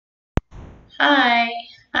Hi,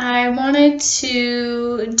 I wanted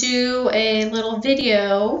to do a little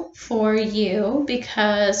video for you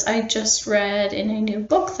because I just read in a new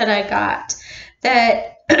book that I got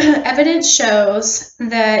that evidence shows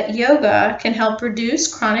that yoga can help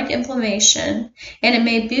reduce chronic inflammation and it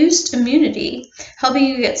may boost immunity, helping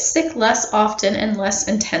you get sick less often and less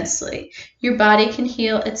intensely. Your body can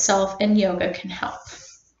heal itself and yoga can help.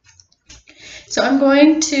 So I'm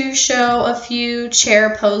going to show a few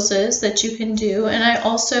chair poses that you can do, and I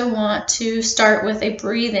also want to start with a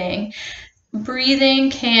breathing.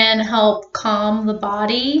 Breathing can help calm the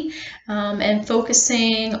body, and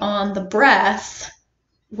focusing on the breath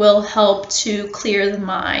will help to clear the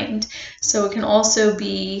mind. So it can also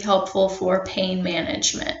be helpful for pain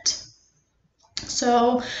management.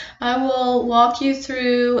 So I will walk you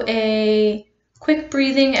through a quick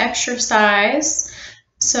breathing exercise.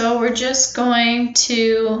 So we're just going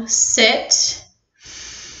to sit,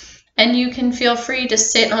 and you can feel free to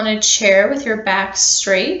sit on a chair with your back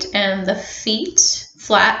straight and the feet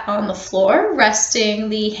flat on the floor, resting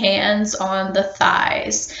the hands on the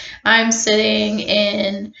thighs. I'm sitting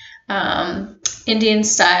in Indian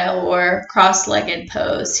style or cross-legged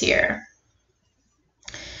pose here.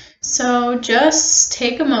 So just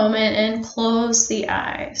take a moment and close the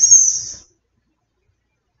eyes.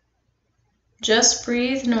 Just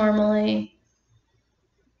breathe normally.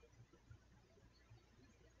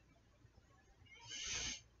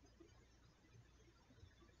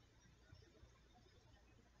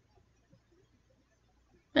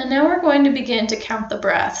 And now we're going to begin to count the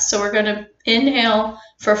breath. So we're going to inhale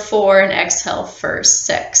for 4 and exhale for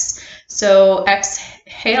 6. So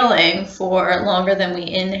exhaling for longer than we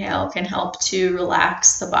inhale can help to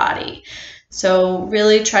relax the body. So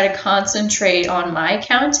really try to concentrate on my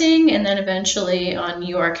counting and then eventually on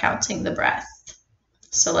your counting the breath.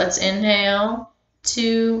 So let's inhale,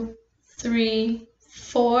 2, 3,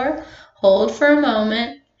 4. Hold for a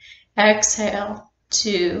moment. Exhale,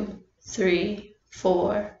 2, 3,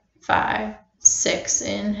 4, 5, 6.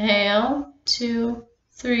 Inhale, 2,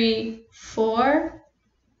 3, 4.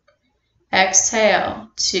 Exhale,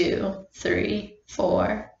 2, 3,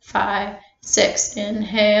 4, 5, 6.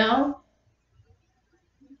 Inhale.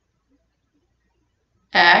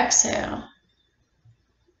 Exhale.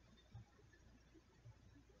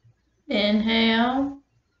 Inhale.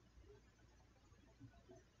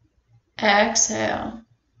 Exhale.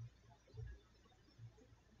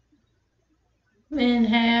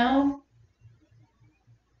 Inhale.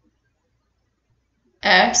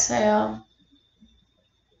 Exhale.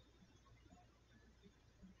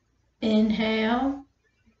 Inhale.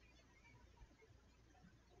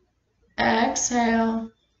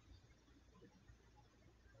 Exhale.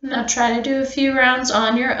 Now try to do a few rounds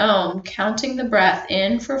on your own, counting the breath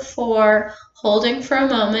in for 4, holding for a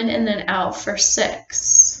moment, and then out for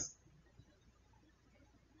 6.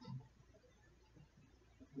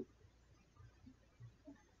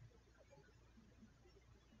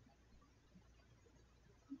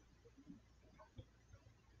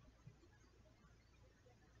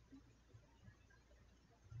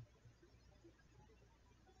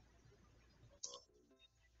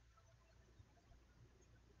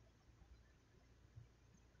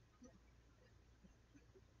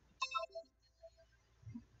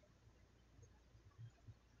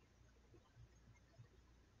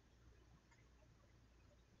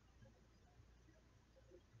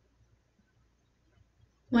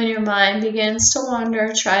 When your mind begins to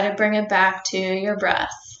wander, try to bring it back to your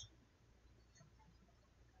breath.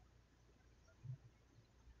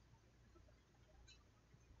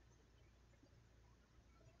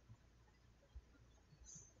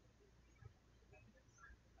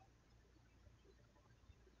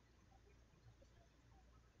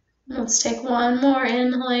 Let's take one more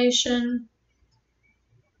inhalation,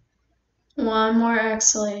 one more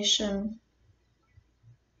exhalation.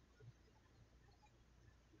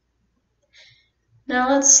 Now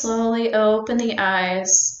let's slowly open the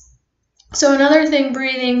eyes. So another thing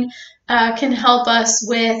breathing can help us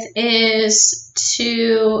with is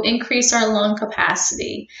to increase our lung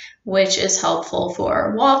capacity, which is helpful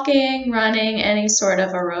for walking, running, any sort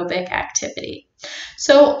of aerobic activity.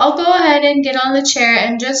 So I'll go ahead and get on the chair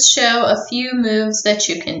and just show a few moves that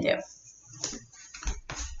you can do.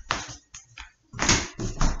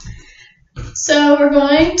 So we're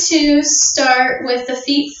going to start with the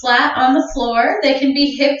feet flat on the floor. They can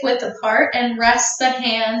be hip width apart and rest the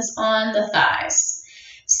hands on the thighs.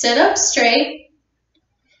 Sit up straight,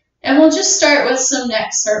 and we'll just start with some neck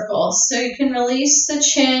circles. So you can release the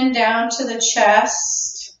chin down to the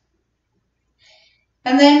chest.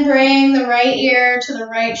 And then bring the right ear to the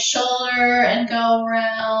right shoulder and go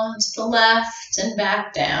around to the left and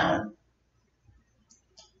back down.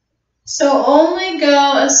 So only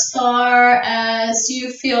go as far as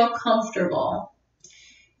you feel comfortable.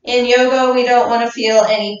 In yoga, we don't want to feel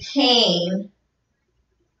any pain.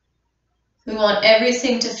 We want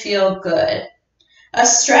everything to feel good. A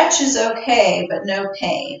stretch is okay, but no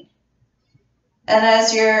pain. And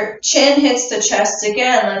as your chin hits the chest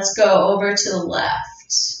again, let's go over to the left.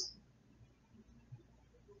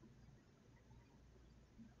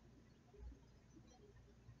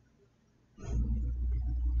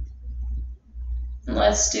 And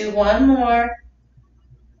let's do one more.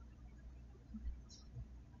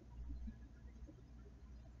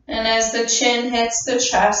 And as the chin hits the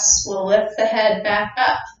chest, we'll lift the head back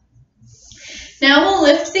up. Now we'll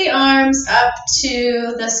lift the arms up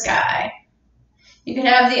to the sky. You can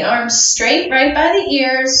have the arms straight right by the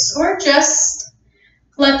ears or just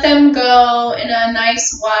let them go in a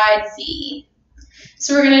nice wide V.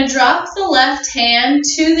 So we're going to drop the left hand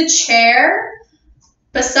to the chair,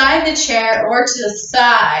 beside the chair, or to the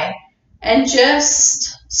thigh, and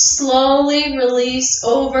just slowly release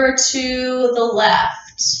over to the left.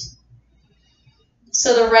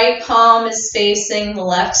 So the right palm is facing the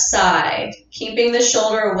left side, keeping the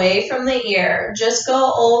shoulder away from the ear. Just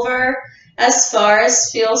go over as far as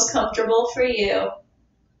feels comfortable for you.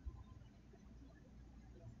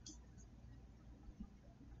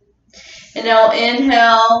 And now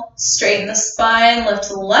inhale, straighten the spine, lift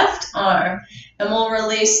the left arm, and we'll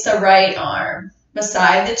release the right arm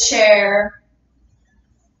beside the chair,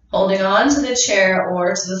 holding on to the chair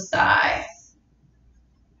or to the thigh.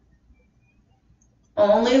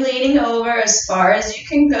 Only leaning over as far as you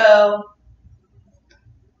can go.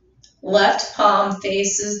 Left palm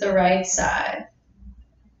faces the right side.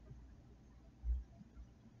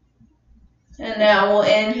 And now we'll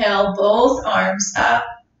inhale both arms up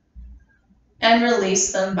and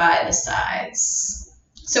release them by the sides.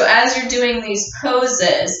 So as you're doing these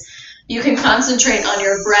poses, you can concentrate on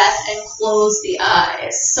your breath and close the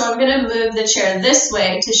eyes. So I'm going to move the chair this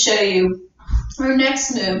way to show you our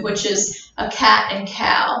next move, which is a cat and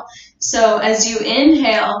cow. So as you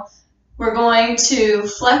inhale, we're going to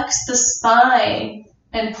flex the spine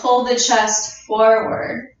and pull the chest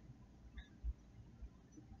forward.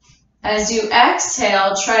 As you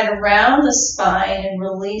exhale, try to round the spine and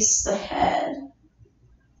release the head.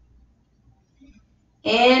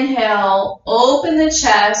 Inhale, open the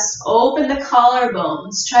chest, open the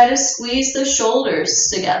collarbones. Try to squeeze the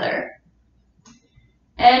shoulders together.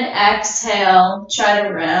 And exhale, try to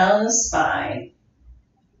round the spine.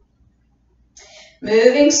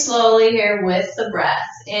 Moving slowly here with the breath.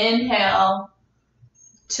 Inhale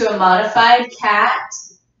to a modified cat,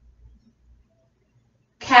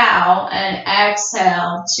 cow, and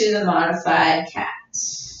exhale to the modified cat.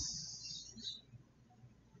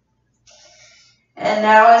 And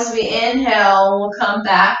now as we inhale, we'll come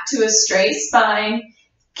back to a straight spine.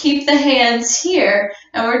 Keep the hands here,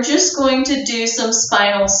 and we're just going to do some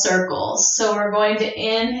spinal circles. So we're going to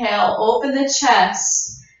inhale, open the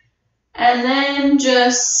chest, and then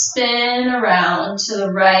just spin around to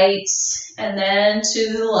the right and then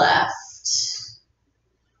to the left.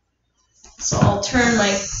 So I'll turn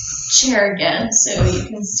my chair again so you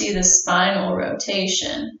can see the spinal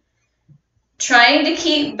rotation. Trying to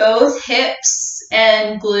keep both hips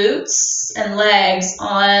and glutes and legs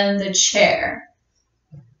on the chair.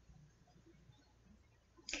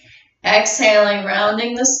 Exhaling,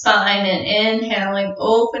 rounding the spine, and inhaling,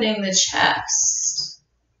 opening the chest.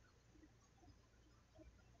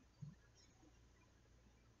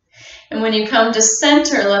 And when you come to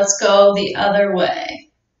center, let's go the other way.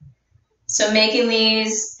 So making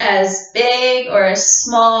these as big or as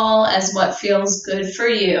small as what feels good for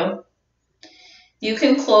you. You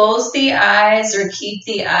can close the eyes or keep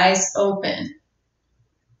the eyes open.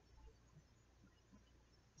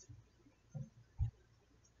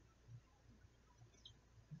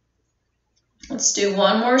 Let's do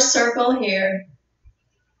one more circle here.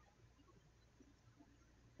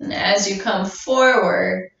 And as you come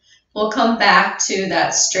forward, we'll come back to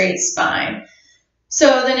that straight spine.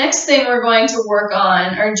 So the next thing we're going to work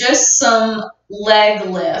on are just some leg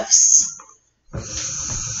lifts.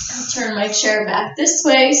 I'll turn my chair back this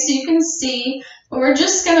way so you can see. But we're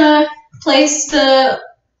just going to place the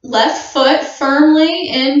left foot firmly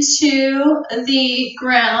into the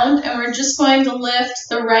ground, and we're just going to lift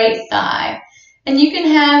the right thigh. And you can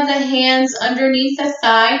have the hands underneath the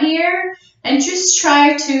thigh here and just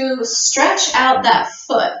try to stretch out that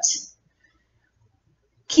foot.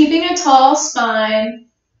 Keeping a tall spine.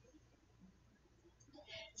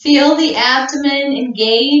 Feel the abdomen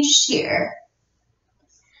engaged here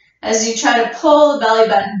as you try to pull the belly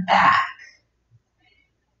button back.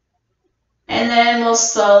 And then we'll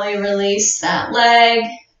slowly release that leg,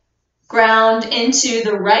 ground into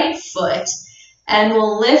the right foot, and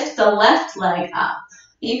we'll lift the left leg up.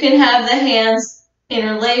 You can have the hands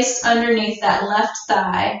interlaced underneath that left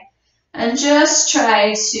thigh and just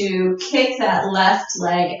try to kick that left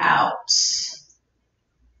leg out.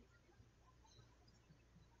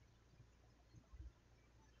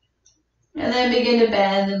 And then begin to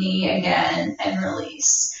bend the knee again and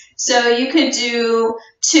release. So you could do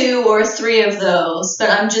 2 or 3 of those, but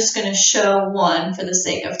I'm just going to show one for the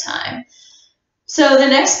sake of time. So the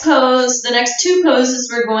next pose, the next 2 poses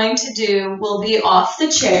we're going to do will be off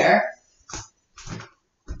the chair.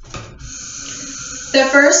 The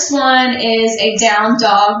first one is a down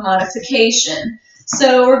dog modification.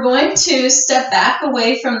 So we're going to step back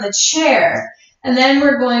away from the chair, and then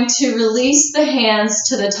we're going to release the hands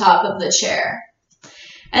to the top of the chair.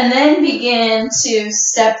 And then begin to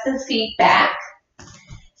step the feet back.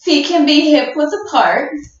 Feet can be hip-width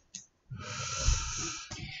apart.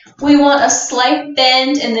 We want a slight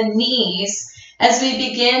bend in the knees as we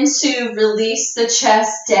begin to release the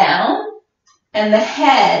chest down and the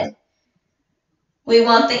head. We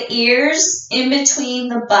want the ears in between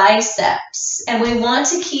the biceps, and we want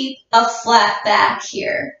to keep a flat back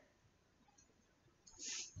here.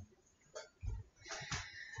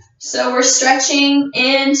 So we're stretching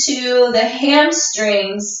into the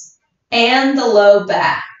hamstrings and the low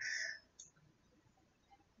back.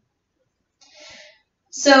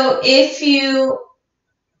 So if you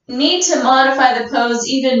need to modify the pose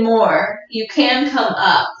even more, you can come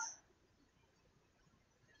up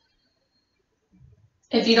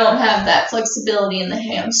if you don't have that flexibility in the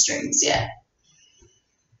hamstrings yet.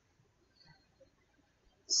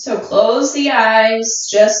 So close the eyes,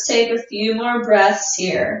 just take a few more breaths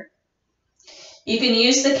here. You can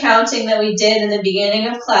use the counting that we did in the beginning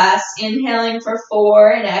of class, inhaling for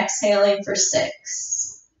 4 and exhaling for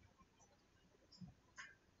 6.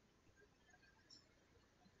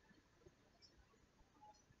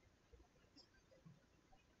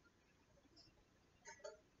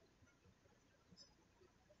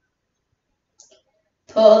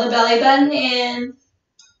 Pull the belly button in.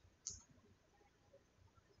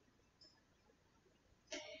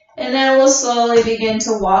 And then we'll slowly begin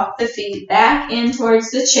to walk the feet back in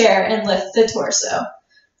towards the chair and lift the torso.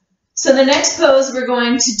 So the next pose we're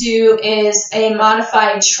going to do is a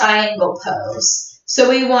modified triangle pose. So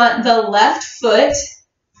we want the left foot,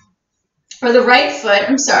 or the right foot,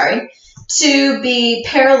 I'm sorry, to be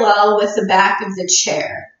parallel with the back of the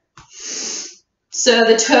chair. So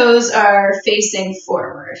the toes are facing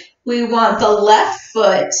forward. We want the left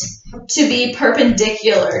foot to be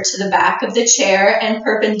perpendicular to the back of the chair and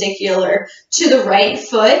perpendicular to the right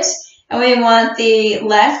foot. And we want the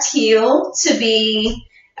left heel to be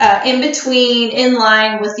in between, in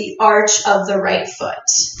line with the arch of the right foot.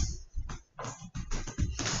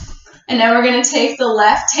 And now we're going to take the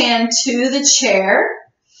left hand to the chair.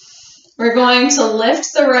 We're going to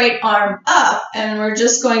lift the right arm up, and we're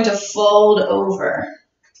just going to fold over.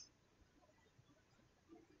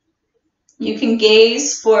 You can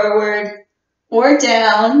gaze forward or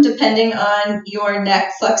down, depending on your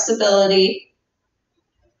neck flexibility.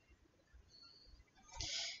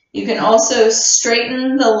 You can also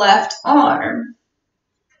straighten the left arm,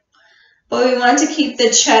 but we want to keep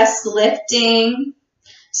the chest lifting.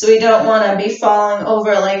 So we don't want to be falling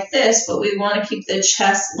over like this, but we want to keep the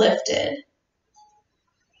chest lifted.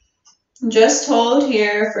 Just hold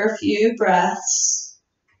here for a few breaths.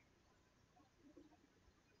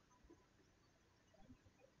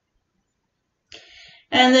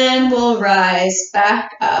 And then we'll rise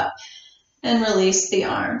back up and release the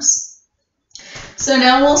arms. So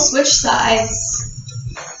now we'll switch sides.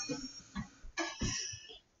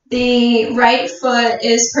 The right foot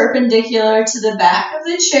is perpendicular to the back of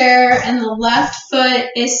the chair, and the left foot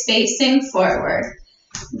is facing forward.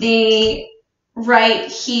 The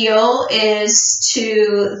right heel is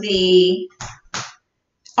to the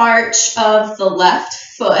arch of the left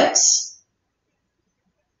foot,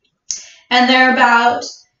 and they're about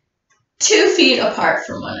 2 feet apart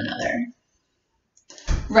from one another.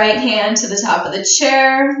 Right hand to the top of the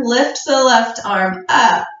chair, lift the left arm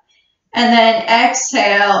up, and then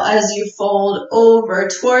exhale as you fold over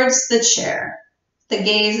towards the chair. The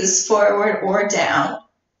gaze is forward or down.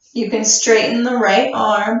 You can straighten the right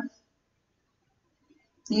arm,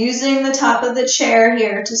 using the top of the chair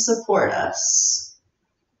here to support us.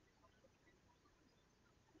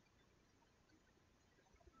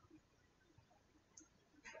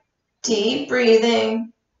 Deep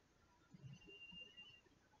breathing.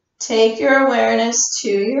 Take your awareness to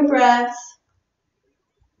your breath.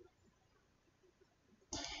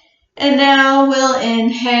 And now we'll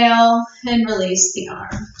inhale and release the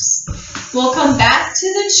arms. We'll come back to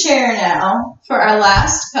the chair now for our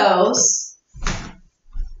last pose.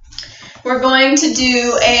 We're going to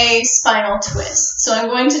do a spinal twist. So I'm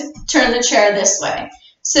going to turn the chair this way.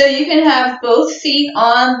 So you can have both feet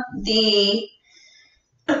on the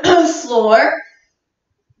floor,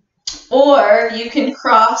 or you can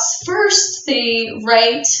cross first the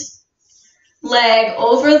right leg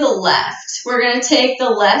over the left. We're going to take the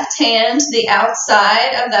left hand to the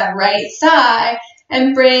outside of that right thigh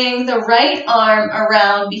and bring the right arm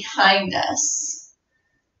around behind us.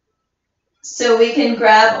 So we can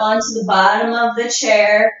grab onto the bottom of the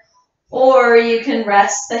chair, or you can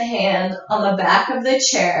rest the hand on the back of the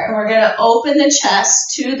chair. And we're going to open the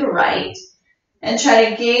chest to the right and try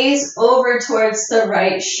to gaze over towards the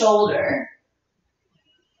right shoulder.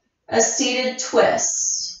 A seated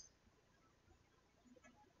twist.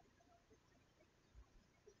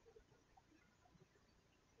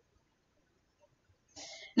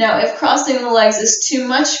 Now, if crossing the legs is too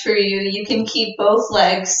much for you, you can keep both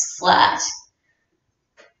legs flat.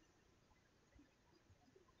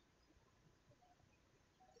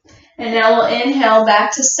 And now we'll inhale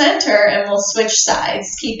back to center and we'll switch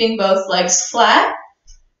sides, keeping both legs flat.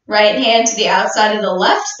 Right hand to the outside of the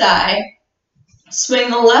left thigh. Swing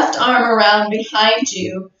the left arm around behind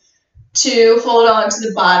you to hold on to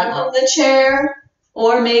the bottom of the chair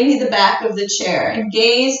or maybe the back of the chair, and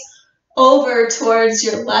gaze over towards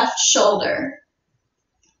your left shoulder.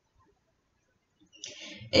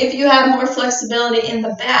 If you have more flexibility in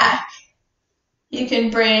the back, you can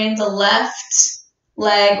bring the left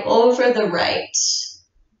leg over the right.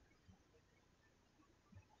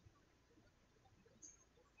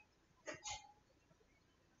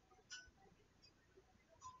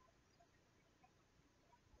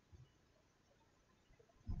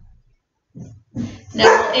 Now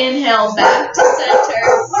we'll inhale back to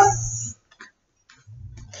center.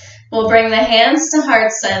 We'll bring the hands to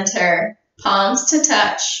heart center, palms to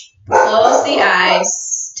touch. Close the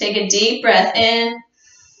eyes. Take a deep breath in,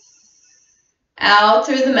 out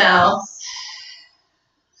through the mouth.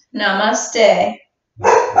 Namaste.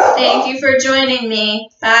 Thank you for joining me.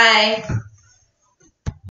 Bye.